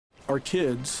Our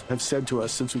kids have said to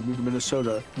us since we moved to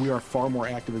Minnesota, we are far more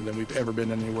active than we've ever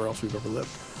been anywhere else we've ever lived.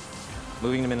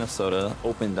 Moving to Minnesota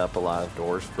opened up a lot of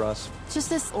doors for us. Just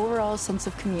this overall sense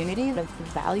of community, the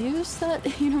values that,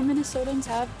 Minnesotans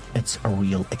have. It's a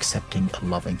real accepting,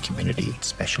 loving community,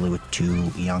 especially with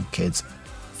 2 young kids.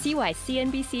 See why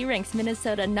CNBC ranks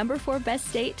Minnesota number 4 best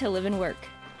state to live and work.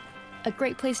 A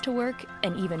great place to work,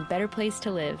 an even better place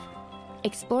to live.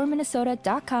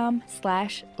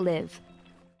 ExploreMinnesota.com/live.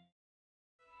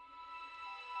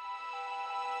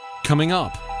 Coming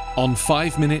up on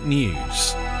 5 Minute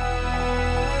News.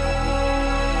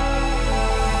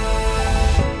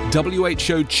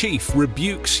 WHO chief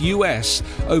rebukes US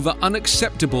over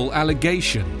unacceptable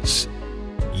allegations.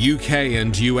 UK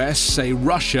and US say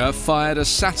Russia fired a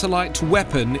satellite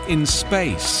weapon in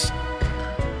space.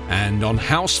 And on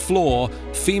House floor,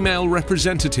 female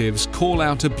representatives call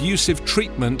out abusive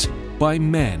treatment by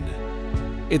men.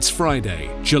 It's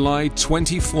Friday, July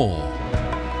 24.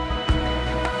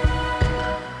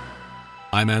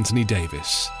 I'm Anthony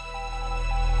Davis.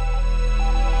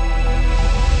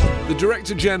 The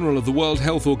Director General of the World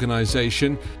Health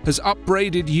Organization has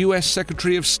upbraided US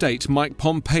Secretary of State Mike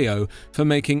Pompeo for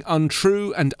making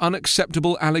untrue and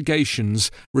unacceptable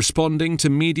allegations, responding to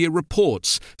media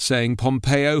reports saying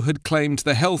Pompeo had claimed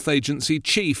the health agency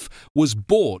chief was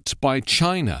bought by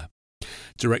China.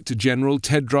 Director General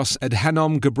Tedros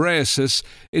Adhanom Ghebreyesus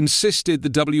insisted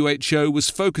the WHO was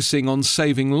focusing on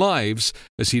saving lives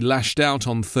as he lashed out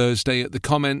on Thursday at the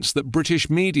comments that British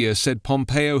media said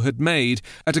Pompeo had made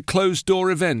at a closed-door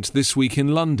event this week in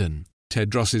London.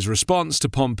 Tedros's response to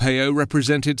Pompeo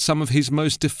represented some of his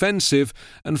most defensive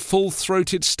and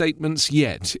full-throated statements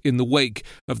yet in the wake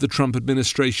of the Trump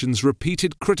administration's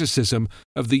repeated criticism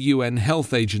of the UN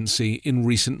Health Agency in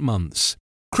recent months.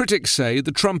 Critics say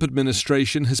the Trump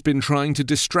administration has been trying to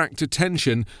distract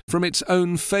attention from its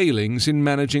own failings in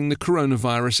managing the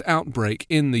coronavirus outbreak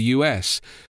in the US,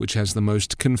 which has the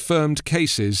most confirmed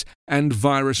cases and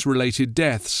virus-related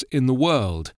deaths in the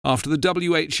world, after the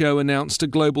WHO announced a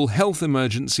global health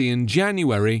emergency in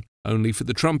January, only for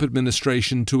the Trump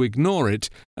administration to ignore it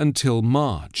until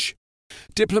March.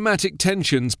 Diplomatic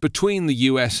tensions between the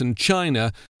US and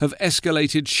China have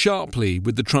escalated sharply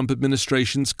with the Trump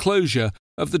administration's closure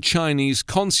of the Chinese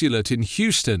consulate in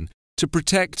Houston to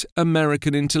protect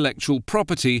American intellectual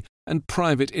property and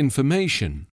private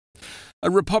information.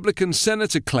 A Republican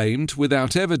senator claimed,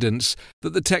 without evidence,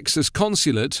 that the Texas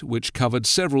consulate, which covered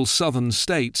several southern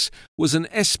states, was an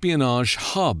espionage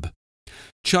hub.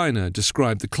 China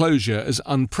described the closure as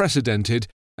unprecedented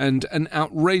and an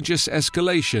outrageous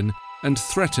escalation and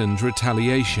threatened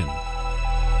retaliation.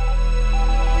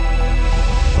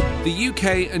 The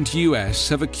UK and US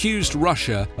have accused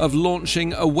Russia of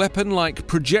launching a weapon-like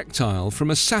projectile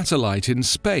from a satellite in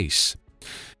space.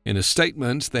 In a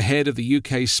statement, the head of the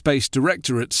UK Space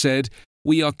Directorate said,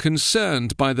 "We are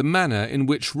concerned by the manner in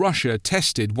which Russia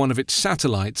tested one of its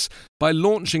satellites by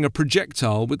launching a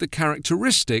projectile with the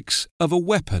characteristics of a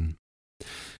weapon."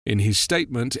 In his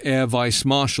statement, Air Vice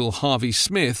Marshal Harvey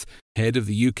Smith, head of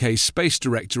the UK Space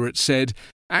Directorate, said,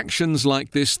 "Actions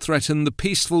like this threaten the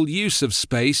peaceful use of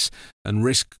space and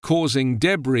risk causing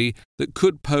debris that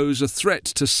could pose a threat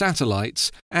to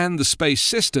satellites and the space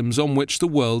systems on which the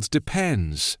world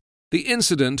depends. The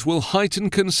incident will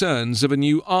heighten concerns of a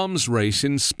new arms race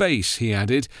in space," he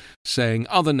added, saying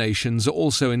other nations are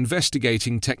also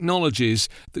investigating technologies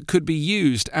that could be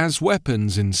used as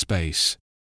weapons in space.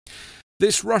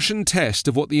 This Russian test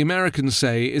of what the Americans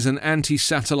say is an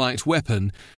anti-satellite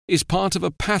weapon is part of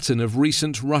a pattern of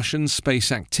recent Russian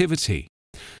space activity.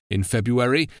 In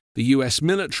February, the US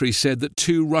military said that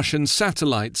 2 Russian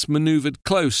satellites maneuvered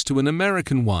close to an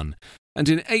American one, and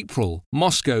in April,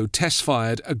 Moscow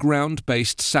test-fired a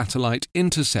ground-based satellite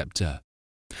interceptor.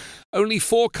 Only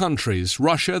 4 countries,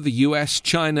 Russia, the US,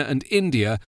 China and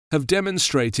India, have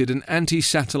demonstrated an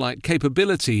anti-satellite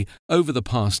capability over the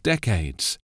past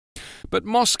decades. But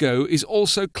Moscow is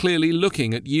also clearly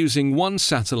looking at using one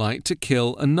satellite to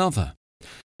kill another.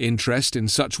 Interest in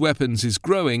such weapons is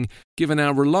growing, given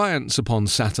our reliance upon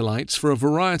satellites for a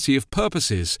variety of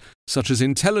purposes, such as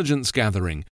intelligence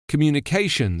gathering,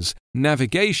 communications,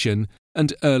 navigation,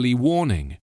 and early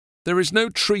warning. There is no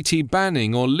treaty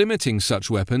banning or limiting such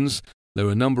weapons, though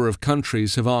a number of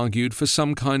countries have argued for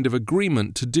some kind of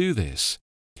agreement to do this.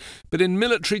 But in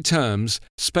military terms,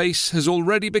 space has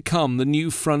already become the new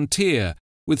frontier,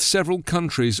 with several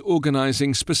countries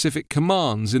organizing specific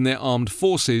commands in their armed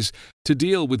forces to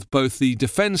deal with both the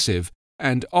defensive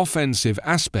and offensive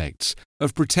aspects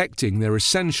of protecting their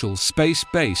essential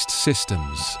space-based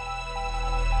systems.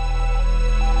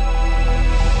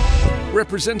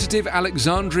 Representative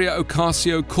Alexandria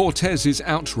Ocasio-Cortez's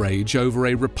outrage over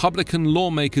a Republican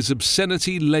lawmaker's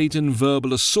obscenity-laden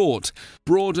verbal assault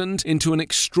broadened into an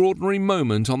extraordinary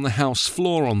moment on the House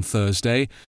floor on Thursday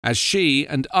as she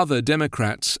and other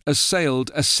Democrats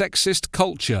assailed a sexist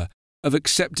culture of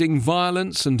accepting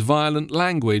violence and violent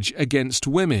language against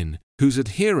women, whose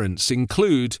adherents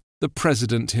include the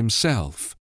president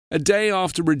himself. A day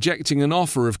after rejecting an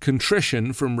offer of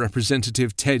contrition from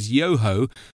Representative Ted Yoho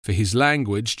for his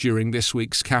language during this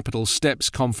week's Capitol Steps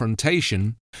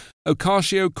confrontation,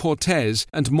 Ocasio-Cortez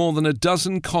and more than a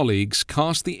dozen colleagues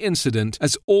cast the incident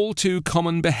as all too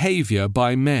common behavior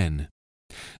by men.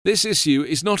 This issue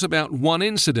is not about one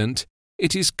incident,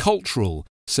 it is cultural,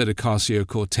 said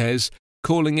Ocasio-Cortez,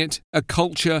 calling it a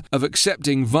culture of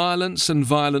accepting violence and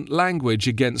violent language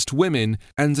against women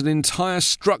and an entire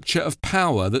structure of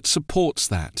power that supports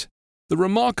that. The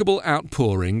remarkable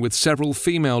outpouring, with several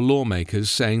female lawmakers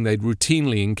saying they'd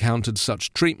routinely encountered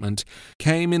such treatment,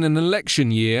 came in an election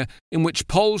year in which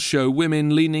polls show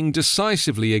women leaning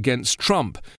decisively against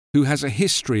Trump, who has a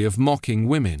history of mocking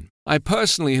women. I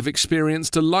personally have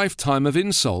experienced a lifetime of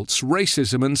insults,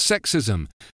 racism and sexism,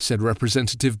 said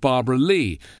Representative Barbara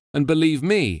Lee, and believe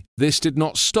me, this did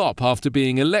not stop after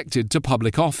being elected to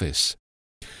public office.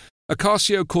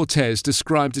 Ocasio-Cortez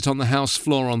described it on the House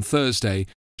floor on Thursday.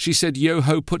 She said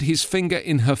Yoho put his finger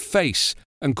in her face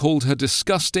and called her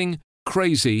disgusting,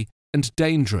 crazy and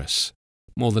dangerous.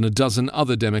 More than a dozen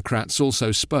other Democrats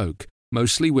also spoke,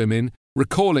 mostly women,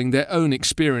 recalling their own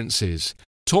experiences,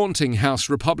 taunting House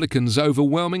Republicans'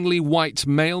 overwhelmingly white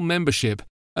male membership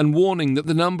and warning that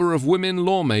the number of women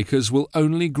lawmakers will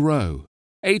only grow.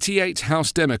 88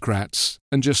 House Democrats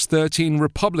and just 13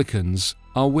 Republicans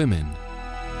are women.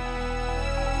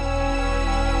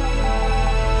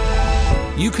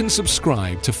 You can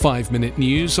subscribe to 5 Minute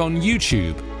News on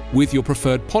YouTube with your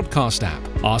preferred podcast app.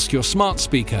 Ask your smart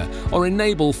speaker or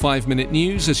enable 5 Minute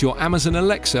News as your Amazon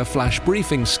Alexa flash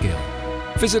briefing skill.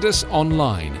 Visit us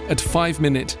online at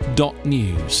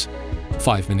 5minute.news.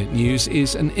 5 Minute News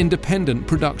is an independent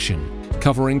production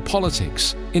covering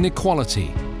politics,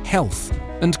 inequality, health,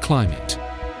 and climate,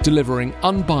 delivering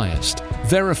unbiased,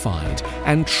 verified,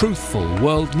 and truthful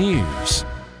world news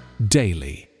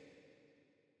daily.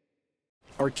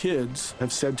 Our kids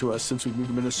have said to us since we moved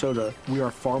to Minnesota, we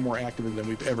are far more active than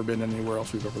we've ever been anywhere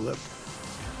else we've ever lived.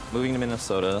 Moving to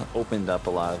Minnesota opened up a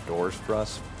lot of doors for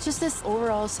us. Just this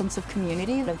overall sense of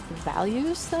community, the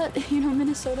values that,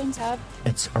 Minnesotans have.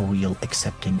 It's a real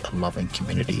accepting, loving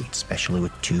community, especially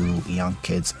with 2 young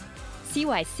kids. See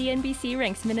why CNBC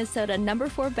ranks Minnesota number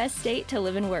 4 best state to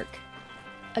live and work.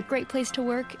 A great place to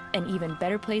work, an even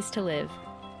better place to live.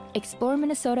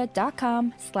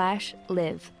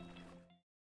 ExploreMinnesota.com/live.